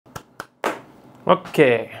Okay,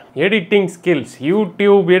 editing skills,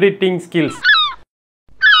 YouTube editing skills.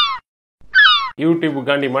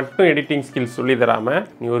 யூடியூபுக்காண்டி மட்டும் editing skills சொல்லி தராமல்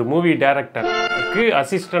நீ ஒரு மூவி டைரக்டருக்கு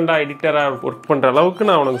அசிஸ்டண்டாக எடிட்டராக ஒர்க் பண்ணுற அளவுக்கு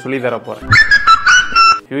நான் உனக்கு சொல்லி தர போகிறேன்.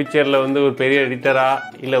 ஃப்யூச்சரில் வந்து ஒரு பெரிய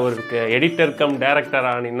எடிட்டராக இல்லை ஒரு எடிட்டர் கம் டைரக்டர்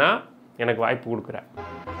ஆனின்னா எனக்கு வாய்ப்பு கொடுக்குறேன்.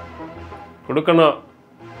 கொடுக்கணும்,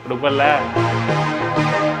 கொடுப்பல.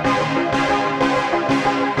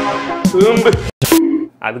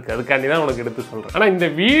 அதுக்காண்டி தான் உனக்கு எடுத்து சொல்கிறேன். ஆனால் இந்த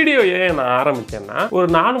வீடியோ ஏன் நான் ஆரம்பித்தேன்னா, ஒரு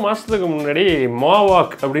 4 மாதத்துக்கு முன்னாடி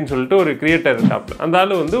மோவாக் அப்படின்னு சொல்லிட்டு ஒரு கிரியேட்டர் இருக்காப்புல. அந்த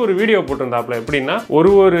ஆள் வந்து ஒரு வீடியோ போட்டிருந்தாப்புல. எப்படின்னா,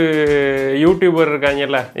 ஒரு யூடியூபர்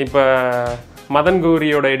இருக்காங்கல்ல, இப்போ மதன்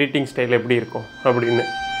கௌரியோட எடிட்டிங் ஸ்டைல் எப்படி இருக்கும் அப்படின்னு.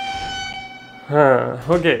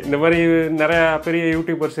 ஓகே, இந்த மாதிரி நிறையா பெரிய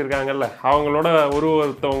யூடியூபர்ஸ் இருக்காங்கல்ல, அவங்களோட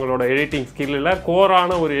ஒருத்தவங்களோட எடிட்டிங் ஸ்கில்லில்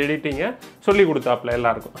கோரான ஒரு எடிட்டிங்கை சொல்லி கொடுத்தாப்புல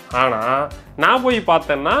எல்லாருக்கும். ஆனால் நான் போய்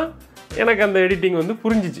பார்த்தேன்னா எனக்கு அந்த எடிட்டிங் வந்து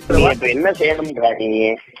புரிஞ்சிச்சு. என்ன செய்யணும்ங்கறாங்க?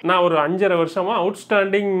 நான் ஒரு 5.5 வருஷமா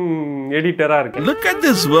அவுட்ஸ்டாண்டிங் எடிட்டரா இருக்கேன். Look at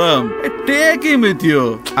this worm. Take him with you.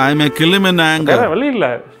 I'm a kill him in anger. வழி இல்ல,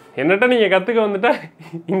 என்னட்ட நீங்க கத்துக்க வந்துட்டா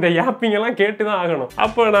இந்த யாப்பிங் எல்லாம் கேட்டுதான் ஆகணும்.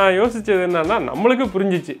 அப்போ நான் யோசிச்சது என்னன்னா, நம்மளுக்கு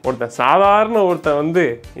புரிஞ்சிச்சு. ஒருத்தன் வந்து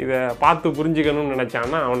இதை பார்த்து புரிஞ்சுக்கணும்னு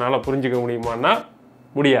நினைச்சான்னா அவனால புரிஞ்சுக்க முடியுமான்னா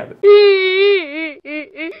முடியாது.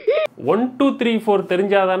 1 2 3 4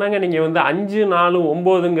 தெரிஞ்சாதானங்க நீங்க வந்து 5 4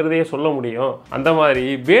 9ங்கிறதையே சொல்ல முடியும். அந்த மாதிரி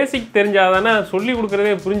பேசிக் தெரிஞ்சாதானே சொல்லி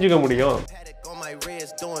கொடுக்கறதே புரிஞ்சுக்க முடியும்.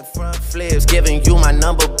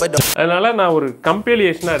 அதனால நான் ஒரு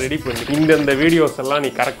கம்பைலேஷனா ரெடி பண்ணி இந்த வீடியோஸ் எல்லாம்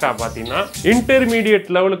நீ கரெக்டா பாத்தீங்கன்னா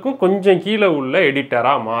இன்டர்மீடியட் லெவலுக்கும் கொஞ்சம் கீழே உள்ள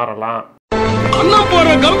எடிட்டரா மாறலாம்.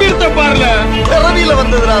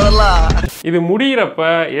 இது முடிகிறப்ப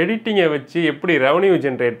எடிட்டிங்கை வச்சு எப்படி ரெவன்யூ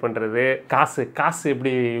ஜென்ரேட் பண்றது, காசு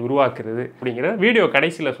எப்படி உருவாக்குறது அப்படிங்கிற வீடியோ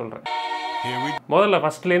கடைசியில் சொல்றேன். முதல்ல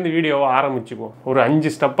ஃபர்ஸ்ட்லேருந்து வீடியோவை ஆரம்பிச்சுக்குவோம். ஒரு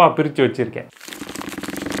 5 ஸ்டெப்பா பிரித்து வச்சிருக்கேன்.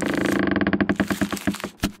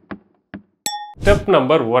 Step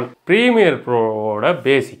number 1, premier ப்ரோவோட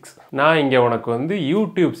basics. நான் இங்கே உனக்கு வந்து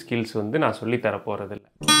யூடியூப் ஸ்கில்ஸ் வந்து நான் சொல்லி தர போறதில்லை.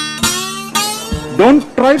 Don't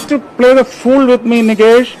try to play the fool with me,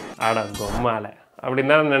 Nigesh. அட பொம்மால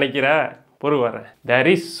அப்படின்னு தான் நினைக்கிற. பொறுவரேன். There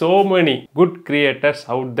is so many good creators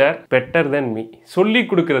out there better than me. சொல்லி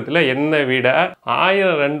கொடுக்கறதுல என்ன விட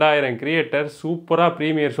 1000 2000 கிரியேட்டர் சூப்பரா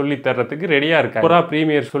ப்ரீமியர் சொல்லி தர்றதுக்கு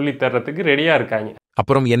ரெடியா இருக்காங்க.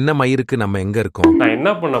 அப்புறம் என்ன மயிருக்கு நம்ம எங்க இருக்கோம்? நான் என்ன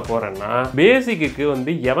பண்ண போறேன்னா, பேசிக்கு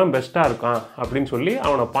வந்து எவன் பெஸ்டா இருக்கான் அப்படின்னு சொல்லி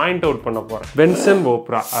அவனை பாயிண்ட் அவுட் பண்ண போறேன். பென்சன்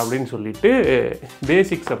ஓப்ரா அப்படின்னு சொல்லிட்டு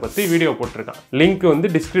பேசிக்ஸை பத்தி வீடியோ போட்டிருக்கான். லிங்க் வந்து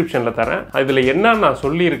டிஸ்கிரிப்ஷன்ல தரேன். அதுல என்ன நான்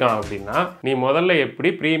சொல்லியிருக்கான் அப்படின்னா, நீ முதல்ல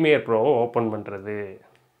எப்படி ப்ரீமியர் ப்ரோவை ஓபன் பண்றது.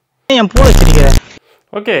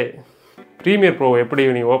 ஓகே, ப்ரீமியர் ப்ரோ எப்படி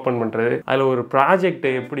நீ ஓப்பன் பண்ணுறது, அதில் ஒரு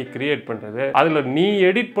ப்ராஜெக்டை எப்படி கிரியேட் பண்ணுறது, அதில் நீ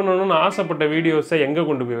எடிட் பண்ணணும்னு ஆசைப்பட்ட வீடியோஸை எங்கே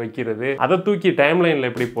கொண்டு போய் வைக்கிறது, அதை தூக்கி டைம்லைனில்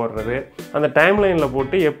எப்படி போடுறது, அந்த டைம்லைனில்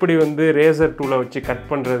போட்டு எப்படி வந்து ரேசர் டூலை வச்சு கட்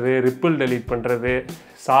பண்ணுறது, ரிப்பிள் டெலீட் பண்ணுறது,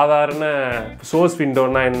 சாதாரண சோர்ஸ்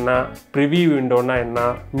விண்டோனா என்ன, ப்ரிவியூ விண்டோனா என்ன,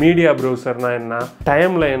 மீடியா ப்ரௌசர்னா என்ன,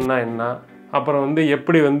 டைம்லைன்னா என்ன, அப்புறம் வந்து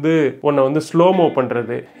எப்படி வந்து உன்னை வந்து ஸ்லோமோ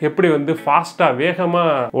பண்றது, எப்படி வந்து ஃபாஸ்டா வேகமா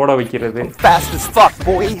ஓட வைக்கிறது,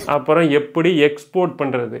 அப்புறம் எப்படி எக்ஸ்போர்ட்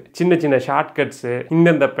பண்றது, சின்ன சின்ன ஷார்ட்கட்ஸ்,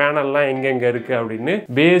 இந்த பேனல்லாம் எங்கெங்க இருக்கு அப்படின்னு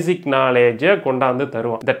பேசிக் நாலேஜை கொண்டாந்து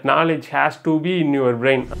தருவான். That knowledge has to be in your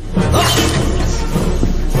brain.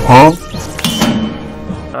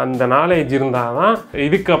 அந்த நாலேஜ் இருந்தாதான்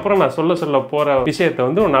இதுக்கப்புறம் நான் சொல்ல போற விஷயத்தை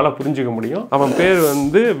வந்து உன்னால புரிஞ்சுக்க முடியும். அவன் பேர்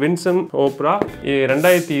வந்து வின்சன் ஓப்ரா.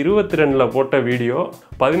 2022 போட்ட வீடியோ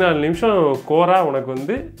 14 நிமிஷம் கோரா உனக்கு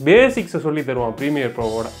வந்து பேசிக்ஸை சொல்லி தருவான் ப்ரீமியர்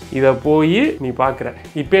ப்ரோவோட. இதை போய் நீ பாக்குற,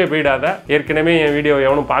 இப்பயே போயிடாத. ஏற்கனவே என் வீடியோ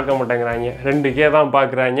எவனும் பார்க்க மாட்டேங்கிறாங்க, 2K தான்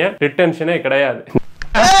பாக்குறாங்க, ரிட்டன்ஷனே கிடையாது.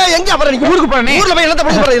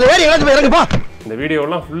 இந்த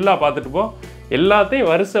வீடியோலாம் ஃபுல்லா பார்த்துட்டு போ. எல்லாத்தையும்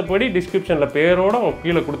வருஷப்படி டிஸ்கிரிப்ஷனில் பேரோட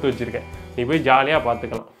கீழே கொடுத்து வச்சிருக்கேன், நீ போய் ஜாலியாக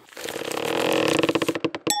பார்த்துக்கலாம்.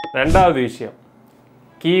 ரெண்டாவது விஷயம்,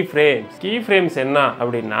 கீ ஃப்ரேம்ஸ். கீ ஃப்ரேம்ஸ் என்ன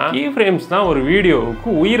அப்படின்னா, கீ ஃப்ரேம்ஸ் தான் ஒரு வீடியோவுக்கு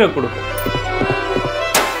உயிரை கொடுக்கும்.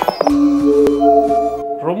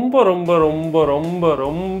 ரொம்ப ரொம்ப ரொம்ப ரொம்ப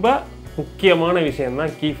ரொம்ப முக்கியமான விஷயம்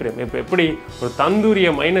தான் கீ ஃப்ரேம். இப்போ எப்படி ஒரு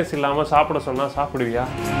தந்தூரியை மைனஸ் இல்லாமல் சாப்பிட சொன்னால் சாப்பிடுவியா?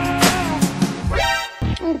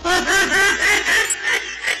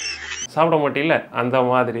 சாப்பிட மாட்டீங்கள? அந்த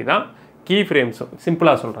மாதிரி தான் கீ ஃப்ரேம்ஸும்.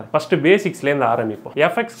 சிம்பிளாக சொல்கிறேன், ஃபஸ்ட்டு பேசிக்ஸ்லேருந்து ஆரம்பிப்போம்.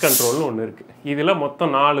 எஃப்எக்ஸ் கண்ட்ரோல்னு ஒன்று இருக்குது. இதில்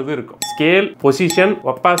மொத்தம் 4 இது இருக்கும். Scale, position,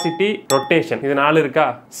 opacity, rotation. இது 4 இருக்கா?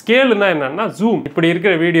 ஸ்கேலுன்னா என்னன்னா ஜூம். இப்படி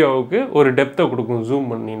இருக்கிற வீடியோவுக்கு ஒரு டெப்த்தை கொடுக்கும்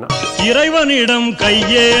ஜூம் பண்ணினா. இறைவனிடம்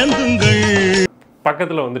கையேந்துங்கள்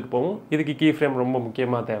பக்கத்தில் வந்துட்டு போவோம். இதுக்கு கீ ஃப்ரேம் ரொம்ப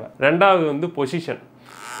முக்கியமாக தேவை. ரெண்டாவது வந்து பொசிஷன்.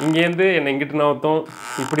 இங்கேருந்து என்னை இங்கிட்டு நகர்த்தோம்,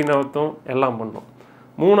 இப்படி நகர்த்தோம், எல்லாம் பண்ணோம்.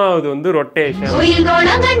 மூணாவது வந்து ரொட்டேஷன்,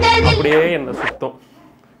 அப்படியே என்ன சுத்தம்.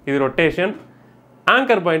 இது ரொட்டேஷன்.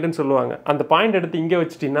 ஆங்கர் பாயிண்ட்னு சொல்லுவாங்க. அந்த பாயிண்ட் எடுத்து இங்கே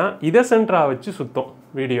வச்சிட்டிங்கன்னா இதை சென்டரா வச்சு சுத்தம்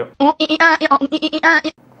வீடியோ.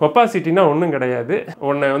 ஒப்பாசிட்டினா ஒன்றும் கிடையாது,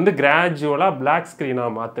 உன்னை வந்து கிராஜுவலாக பிளாக்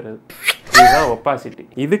ஸ்க்ரீனாக மாற்றுறது. இதுதான் ஒப்பாசிட்டி.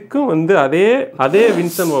 இதுக்கும் வந்து அதே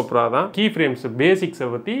வின்சன் ஓப்ரா தான் கீ ஃப்ரேம்ஸ் பேசிக்ஸை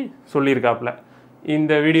பற்றி சொல்லியிருக்காப்புல.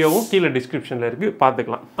 இந்த வீடியோவும் கீழே டிஸ்கிரிப்ஷனில் இருக்குது,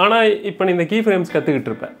 பார்த்துக்கலாம். ஆனால் இப்போ நீ இந்த கீ ஃப்ரேம்ஸ் கற்றுக்கிட்டு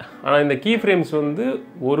இருப்பேன். ஆனால் இந்த கீ ஃப்ரேம்ஸ் வந்து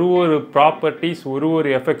ஒரு ப்ராப்பர்ட்டிஸ் ஒரு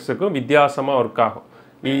எஃபெக்ட்ஸுக்கும் வித்தியாசமாக ஒர்க் ஆகும்.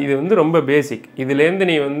 இது வந்து ரொம்ப பேசிக். இதுலேருந்து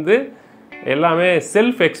நீ வந்து எல்லாமே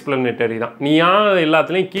செல்ஃப் எக்ஸ்பிளனேட்டரி தான். நீ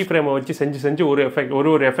எல்லாத்துலேயும் கீ ஃப்ரேமை வச்சு செஞ்சு ஒரு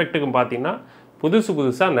எஃபெக்ட்டுக்கும் பார்த்தீங்கன்னா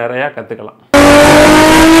புதுசாக நிறையா கற்றுக்கலாம்.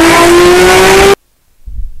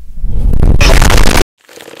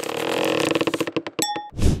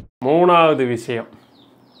 மூணாவது விஷயம்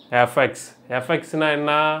எஃபெக்ட்ஸ்னா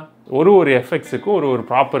என்ன? ஒரு எஃபெக்ட்ஸுக்கும் ஒரு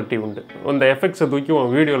ப்ராப்பர்ட்டி உண்டு. அந்த எஃபெக்ட்ஸை தூக்கி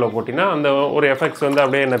உன் வீடியோவில் போட்டிங்கன்னா அந்த ஒரு எஃபெக்ட்ஸ் வந்து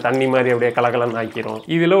அப்படியே என்ன தண்ணி மாதிரி அப்படியே கலகலன்னு ஆக்கிரும்.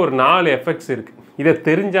 இதில் ஒரு 4 எஃபெக்ட்ஸ் இருக்குது. இதை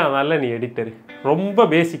தெரிஞ்சாதால நீ எடிட்டரு. ரொம்ப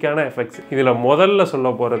பேசிக்கான எஃபெக்ட்ஸ். இதில் முதல்ல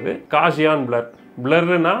சொல்ல போகிறது காஷியான் பிளர்.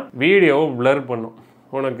 பிளர்னா வீடியோவை பிளர் பண்ணும்.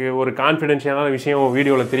 உனக்கு ஒரு கான்ஃபிடென்ஷியலான விஷயம்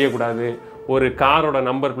வீடியோவில் தெரியக்கூடாது, ஒரு காரோட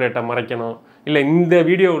நம்பர் பிளேட்டை மறைக்கணும், இல்லை இந்த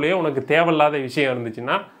வீடியோவிலேயே உனக்கு தேவையில்லாத விஷயம்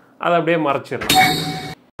இருந்துச்சுன்னா அதை அப்படியே மறைச்சிடலாம்.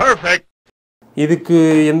 இதுக்கு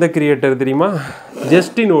எந்த கிரியேட்டர் தெரியுமா?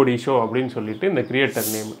 ஜஸ்டின் ஓடிஷோ அப்படின்னு சொல்லிட்டு இந்த கிரியேட்டர்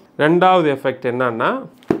நேம். ரெண்டாவது எஃபெக்ட் என்னன்னா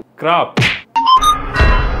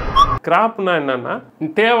கிராப்னா என்னன்னா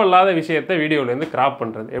தேவையில்லாத விஷயத்தை வீடியோலேருந்து கிராப்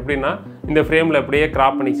பண்ணுறது. எப்படின்னா இந்த ஃப்ரேமில் அப்படியே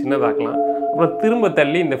கிராப் பண்ணி சின்னதாக்கலாம், அப்புறம் திரும்ப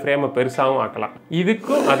தள்ளி இந்த ஃப்ரேமை பெருசாகவும் ஆக்கலாம்.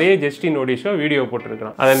 இதுக்கும் அதே ஜஸ்டின் ஓடிஷோ வீடியோ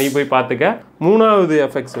போட்டிருக்கலாம், அதை நீ போய் பார்த்துக்க. மூணாவது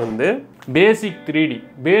எஃபெக்ட்ஸ் வந்து பேசிக் 3D.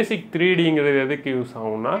 பேசிக் 3Dங்கிறது எதுக்கு யூஸ்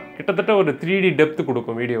ஆகும்னா கிட்டத்தட்ட ஒரு 3D டெப்த்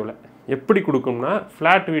கொடுக்கும் வீடியோவில். எப்படி கொடுக்கும்னா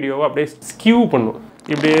ஃப்ளாட் வீடியோவை அப்படியே ஸ்கியூ பண்ணும்.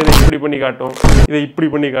 இப்படியே இதை இப்படி பண்ணி காட்டும், இதை இப்படி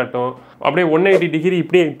பண்ணி காட்டும், அப்படியே 180 டிகிரி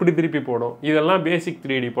இப்படி திருப்பி போடும். இதெல்லாம் பேசிக்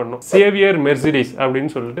 3D பண்ணும். சேவியர் மெர்சிடிஸ்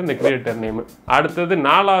அப்படின்னு சொல்லிட்டு இந்த கிரியேட்டர் நேமு. அடுத்தது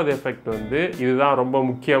 4வது எஃபெக்ட் வந்து இதுதான் ரொம்ப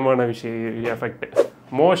முக்கியமான effect,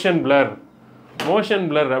 motion blur. Motion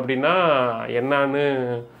blur அப்படின்னா என்னான்னு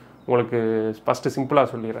உங்களுக்கு ஃபஸ்ட்டு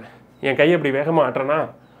சிம்பிளாக சொல்லிடுறேன். என் கையை அப்படி வேகமாக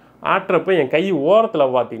ஆட்டுறப்ப என் கை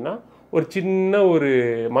ஓரத்தில் பார்த்தீங்கன்னா ஒரு சின்ன ஒரு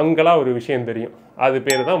மங்கலாக ஒரு விஷயம் தெரியும். அது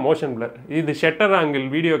பேர் தான் மோஷன் பிளர். இது ஷட்டர் ஆங்கிள்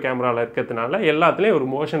வீடியோ கேமராவில் இருக்கிறதுனால எல்லாத்துலேயும் ஒரு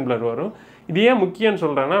மோஷன் பிளர் வரும். இது ஏன் முக்கியம்னு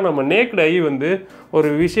சொல்கிறேன்னா, நம்ம நேக்டு ஐ வந்து ஒரு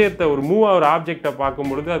விஷயத்தை ஒரு மூவ் ஆகிற ஆப்ஜெக்டை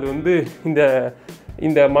பார்க்கும்பொழுது அது வந்து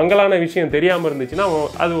இந்த மங்கலான விஷயம் தெரியாமல் இருந்துச்சுன்னா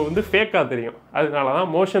அது வந்து ஃபேக்காக தெரியும். அதனால தான்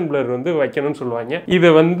மோஷன் பிளர் வந்து வைக்கணும்னு சொல்லுவாங்க. இதை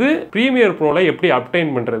வந்து ப்ரீமியர் ப்ரோவில் எப்படி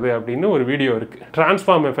அப்டைன் பண்ணுறது அப்படின்னு ஒரு வீடியோ இருக்குது.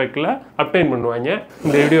 ட்ரான்ஸ்ஃபார்ம் எஃபெக்டில் அப்டைன் பண்ணுவாங்க.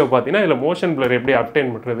 இந்த வீடியோ பார்த்தீங்கன்னா இதில் மோஷன் பிளர் எப்படி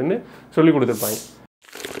அப்டைன் பண்ணுறதுன்னு சொல்லி கொடுத்துருப்பாங்க.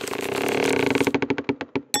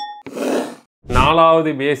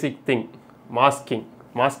 4வது பேசிக் திங் மாஸ்கிங்.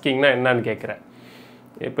 மாஸ்கிங்னா என்னன்னு கேட்குறேன்.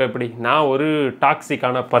 இப்போ எப்படி நான் ஒரு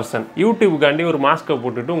டாக்ஸிக்கான பர்சன் யூடியூப்புக்காண்டி ஒரு மாஸ்கை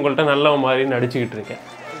போட்டுட்டு உங்கள்கிட்ட நல்ல மாதிரி நடிச்சுக்கிட்டு இருக்கேன்.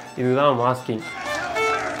 இதுதான் மாஸ்கிங்.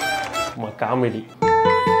 காமெடி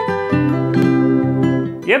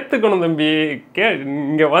ஏற்றுக்கணும் தம்பி.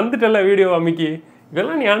 இங்கே வந்துட்டல வீடியோ அமைக்கி,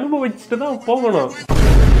 இதெல்லாம் நீ அனுபவிச்சுட்டு தான் போகணும்.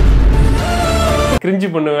 கிரிஞ்சு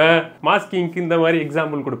பண்ணுவேன். மாஸ்கிங்க்கு இந்த மாதிரி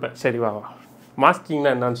எக்ஸாம்பிள் கொடுப்பேன். சரி வா மாஸ்கிங்னா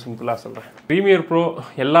என்னன்னு சிம்பிளாக சொல்கிறேன். ப்ரீமியர் ப்ரோ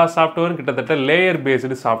எல்லா சாஃப்ட்வேரும் கிட்டத்தட்ட லேயர்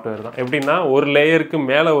பேஸ்டு சாஃப்ட்வேர் தான். எப்படின்னா ஒரு லேயருக்கு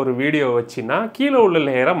மேலே ஒரு வீடியோ வச்சுன்னா கீழே உள்ள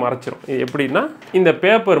லேயரை மறைச்சிரும். எப்படின்னா இந்த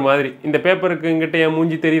பேப்பர் மாதிரி. இந்த பேப்பருக்கு இங்கிட்ட என்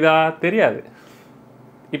மூஞ்சி தெரியுதா? தெரியாது.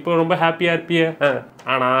 இப்போ ரொம்ப ஹாப்பியாக இருப்பிய.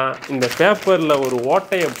 ஆனால் இந்த பேப்பரில் ஒரு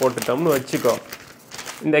ஓட்டையை போட்டுட்டோம்னு வச்சுக்கோ,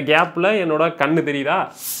 இந்த கேப்பில் என்னோட கண்ணு தெரியுதா?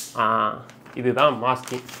 இதுதான்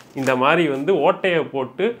மாஸ்கிங். இந்த மாதிரி வந்து ஓட்டையை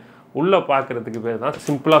போட்டு உள்ள பாக்குறதுக்கு பேர் தான்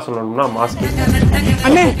சிம்பிளா சொல்லணும்னா மாஸ்கிங்.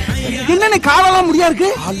 அண்ணே என்னன்னு காலலாம் முடியா இருக்கு?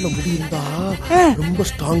 கால்ல முடியுதா ரொம்ப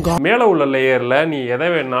ஸ்ட்ராங்கா. மேல உள்ள லேயர்ல நீ எதை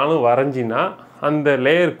வேணாலும் வரைஞ்சினா அந்த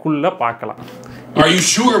லேயருக்குள்ள பார்க்கலாம். Are you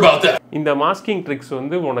sure about that? இந்த மாஸ்கிங் ட்ரிக்ஸ்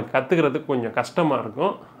வந்து உனக்கு கத்துக்கிறதுக்கு கொஞ்சம் கஷ்டமா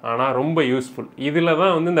இருக்கும், ஆனா ரொம்ப யூஸ்ஃபுல். இதுல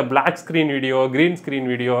தான் வந்து இந்த black screen video, green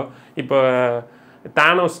screen video, இப்போ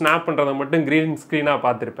தானோ ஸ்னாப் பண்றதை மட்டும் கிரீன் ஸ்கிரீனா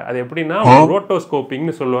பார்த்துருப்பேன். அது எப்படின்னா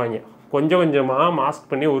ரோட்டோஸ்கோப்பிங்னு சொல்லுவாங்க. கொஞ்சம் கொஞ்சமாக மாஸ்க்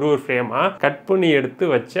பண்ணி ஒரு ஃப்ரேமாக கட் பண்ணி எடுத்து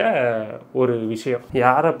வச்ச ஒரு விஷயம்.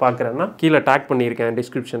 யாரை பார்க்குறேன்னா கீழே டேக் பண்ணியிருக்கேன்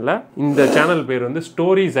டிஸ்கிரிப்ஷனில். இந்த சேனல் பேர் வந்து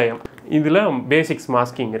storysium. இதில் பேசிக்ஸ்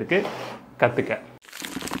மாஸ்கிங் இருக்குது, கற்றுக்க.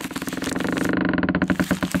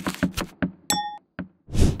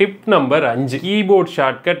 Tip number 5 keyboard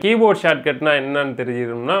shortcut. Keyboard ஷார்ட்கட்னா என்னன்னு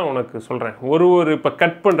தெரியுதுன்னா உனக்கு சொல்கிறேன். இப்போ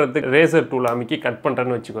கட் பண்ணுறதுக்கு ரேசர் டூல் அமைக்கி கட்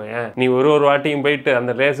பண்ணுறேன்னு வச்சுக்கோங்க. நீ ஒரு வாட்டியும் போயிட்டு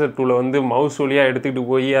அந்த ரேசர் டூலை வந்து மவுஸ் வழியாக எடுத்துக்கிட்டு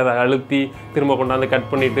போய் அதை அழுத்தி திரும்ப கொண்டாந்து கட்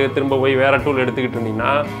பண்ணிவிட்டு திரும்ப போய் வேறு டூல் எடுத்துக்கிட்டு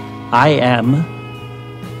இருந்தீங்கன்னா I am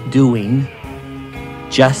doing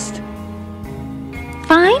just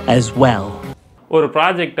as well. ஒரு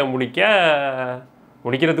ப்ராஜெக்டை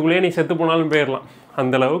முடிக்கிறதுக்குள்ளேயே நீ செத்து போனாலும் போயிடலாம்,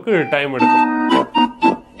 அந்த அளவுக்கு டைம் எடுக்கும்.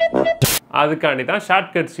 அதுக்காண்டி தான்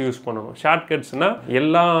ஷார்ட்கட்ஸ் யூஸ் பண்ணணும். ஷார்ட்கட்ஸ்னால்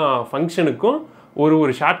எல்லா ஃபங்க்ஷனுக்கும்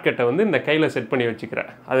ஒரு ஷார்ட்கட்டை வந்து இந்த கையில் செட் பண்ணி வச்சுக்கிறேன்.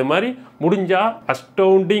 அது மாதிரி முடிஞ்சால்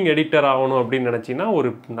அஸ்டவுண்டிங் எடிட்டர் ஆகணும் அப்படின்னு நினச்சின்னா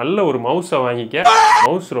நல்ல ஒரு மவுஸை வாங்கிக்க.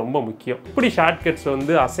 மவுஸ் ரொம்ப முக்கியம். இப்படி ஷார்ட்கட்ஸ்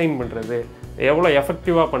வந்து அசைன் பண்ணுறது, எவ்வளோ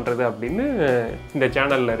எஃபெக்டிவாக பண்ணுறது அப்படின்னு இந்த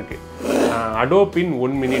சேனலில் இருக்குது. அடோப்பின்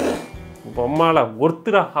 1 minute பொம்மால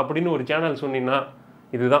ஒர்த்துடா அப்படின்னு ஒரு சேனல் சொன்னீங்கன்னா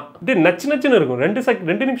இதுதான். இது நச்சுன்னு இருக்கும்.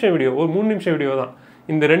 2 நிமிஷம் வீடியோ, ஒரு 3 நிமிஷம் வீடியோ தான்.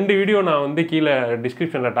 இந்த 2 வீடியோ நான் வந்து கீழே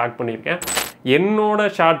டிஸ்கிரிப்ஷனில் டாக் பண்ணியிருக்கேன். என்னோட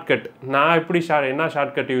ஷார்ட்கட், நான் எப்படி என்ன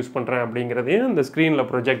ஷார்ட்கட் யூஸ் பண்ணுறேன் அப்படிங்கிறதையும் இந்த ஸ்க்ரீனில்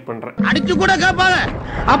ப்ரொஜெக்ட் பண்ணுறேன். அடிச்சு கூட கேட்பாங்க,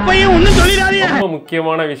 அப்பையும் ஒன்றும் சொல்லிடாதீங்க. ரொம்ப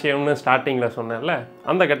முக்கியமான விஷயம்னு ஸ்டார்டிங்கில் சொன்னேன்ல,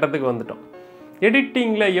 அந்த கட்டத்துக்கு வந்துட்டோம்.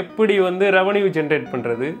 எடிட்டிங்கில் எப்படி வந்து ரெவன்யூ ஜென்ரேட்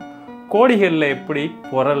பண்ணுறது, கோடிகளில் எப்படி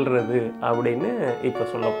புரள்றது அப்படின்னு இப்போ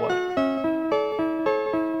சொல்ல போகிறேன்.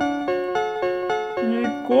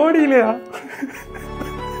 கோடியிலையா?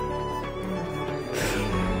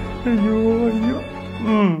 ஐயோ ஐயோ.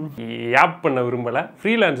 ஆப் பண்ண விரும்பலை.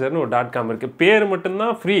 ஃப்ரீலான்சர்னு ஒரு .com இருக்குது. பேர்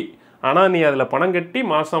மட்டும்தான் ஃப்ரீ, ஆனால் நீ அதில் பணம் கட்டி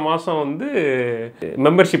மாதம் வந்து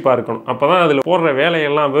மெம்பர்ஷிப்பாக இருக்கணும். அப்போ தான் அதில் போடுற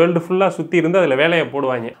வேலையெல்லாம் வேர்ல்டு ஃபுல்லாக சுற்றி இருந்து அதில் வேலையை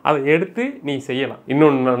போடுவாங்க. அதை எடுத்து நீ செய்யலாம்.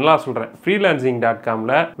 இன்னொன்று நல்லா சொல்கிறேன், ஃப்ரீலான்சிங்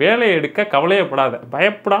 .comல வேலையை எடுக்க கவலையப்படாத,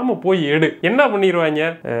 பயப்படாமல் போய் எடு. என்ன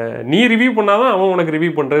பண்ணிடுவாங்க, நீ ரிவ்யூ பண்ணாதான் அவன் உனக்கு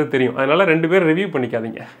ரிவ்யூ பண்ணுறது தெரியும். அதனால் 2 பேரும் ரிவ்யூ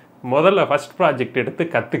பண்ணிக்காதீங்க. முதல்ல ஃபஸ்ட் ப்ராஜெக்ட் எடுத்து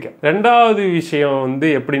கற்றுக்க. 2வது விஷயம் வந்து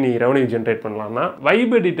எப்படி நீ ரெவன்யூ ஜென்ரேட் பண்ணலாம்னா,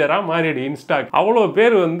 வைப் எடிட்டராக மாறிடு. இன்ஸ்டா அவ்வளோ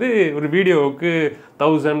பேர் வந்து ஒரு வீடியோவுக்கு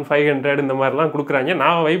 1500 இந்த மாதிரிலாம் கொடுக்குறாங்க.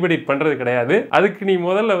 நான் வைப் எடிட் பண்ணுறது கிடையாது. அதுக்கு நீ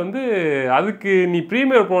முதல்ல வந்து அதுக்கு நீ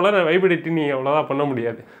ப்ரீமியர் ப்ரோவில் வைப் எடிட் நீ அவ்வளோதான் பண்ண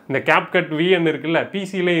முடியாது. இந்த கேப்கட் VN இருக்குல்ல,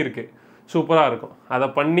 பிசிலேயும் இருக்குது, சூப்பராக இருக்கும். அதை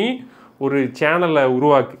பண்ணி ஒரு சேனலை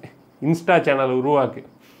உருவாக்கு, இன்ஸ்டா சேனலை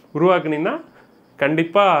உருவாக்குனீங்கன்னா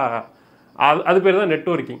கண்டிப்பாக அது பேர் தான்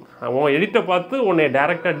நெட்வொர்க்கிங். உன் எடிட்டை பார்த்து உன்னை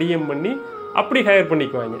டேரெக்டாக DM பண்ணி அப்படி ஹையர்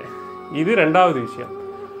பண்ணிக்குவாங்க. இது 2வது விஷயம்.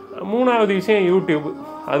 3வது விஷயம் யூடியூப்.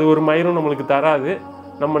 அது ஒரு மயிரும் நம்மளுக்கு தராது,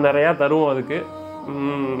 நம்ம நிறையா தருவோம், அதுக்கு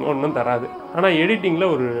ஒன்றும் தராது. ஆனால் எடிட்டிங்கில்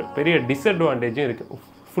ஒரு பெரிய டிஸ்அட்வான்டேஜும் இருக்குது.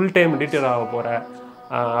 ஃபுல் டைம் எடிட்டர் ஆக போகிற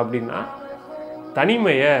அப்படின்னா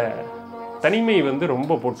தனிமை வந்து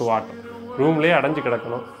ரொம்ப போட்டு வாட்டும். ரூம்லேயே அடைஞ்சு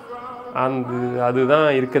கிடக்கணும். அதுதான்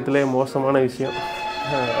இருக்கிறதுலே மோசமான விஷயம்.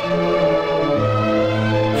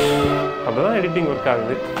 அப்படிதான் எடிட்டிங் ஒர்க்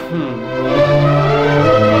ஆகுது.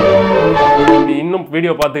 இன்னும்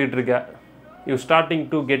வீடியோ பார்த்துக்கிட்டு இருக்க, you starting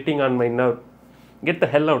to getting on my nerve, get the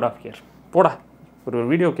Hell out of here. போடா, ஒரு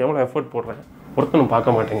வீடியோக்கு எவ்வளோ எஃபர்ட் போடுறேன், ஒருத்தனும்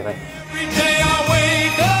பார்க்க மாட்டேங்கிறேன்.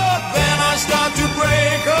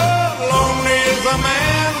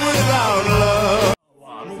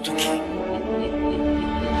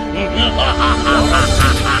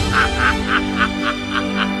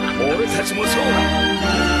俺たちもそうだ。